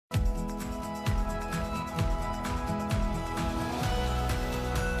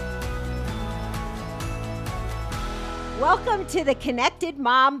Welcome to the Connected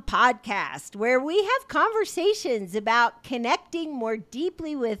Mom Podcast, where we have conversations about connecting more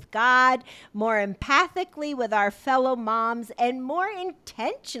deeply with God, more empathically with our fellow moms, and more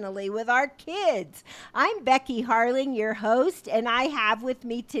intentionally with our kids. I'm Becky Harling, your host, and I have with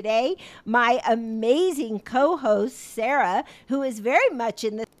me today my amazing co-host, Sarah, who is very much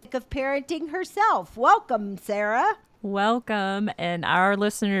in the thick of parenting herself. Welcome, Sarah. Welcome, and our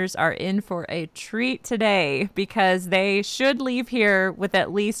listeners are in for a treat today because they should leave here with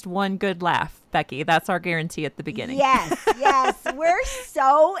at least one good laugh, Becky. That's our guarantee at the beginning. Yes, we're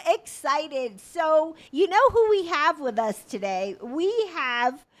so excited. So, you know who we have with us today? We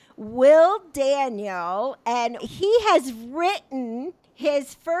have Will Daniel, and he has written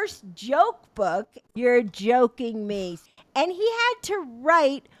his first joke book, You're Joking Me. And he had to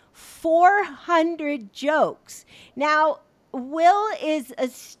write 400 jokes. Now, Will is a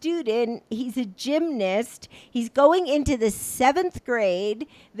student. He's a gymnast. He's going into the 7th grade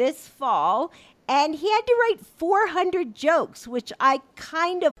this fall, and he had to write 400 jokes, which I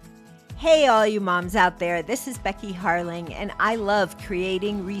kind of... Hey, all you moms out there, this is Becky Harling, and I love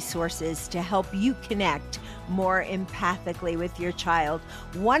creating resources to help you connect more empathically with your child.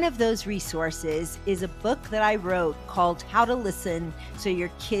 One of those resources is a book that I wrote called How to Listen So Your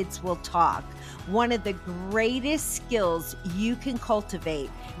Kids Will Talk. One of the greatest skills you can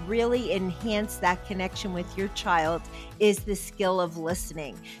cultivate, really enhance that connection with your child, is the skill of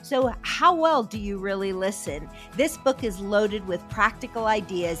listening. So how well do you really listen? This book is loaded with practical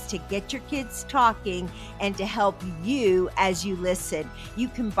ideas to get your kids talking and to help you as you listen. You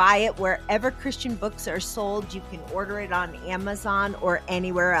can buy it wherever Christian books are sold. You can order it on Amazon or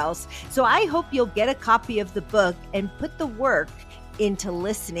anywhere else. So I hope you'll get a copy of the book and put the work into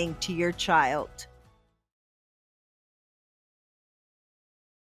listening to your child.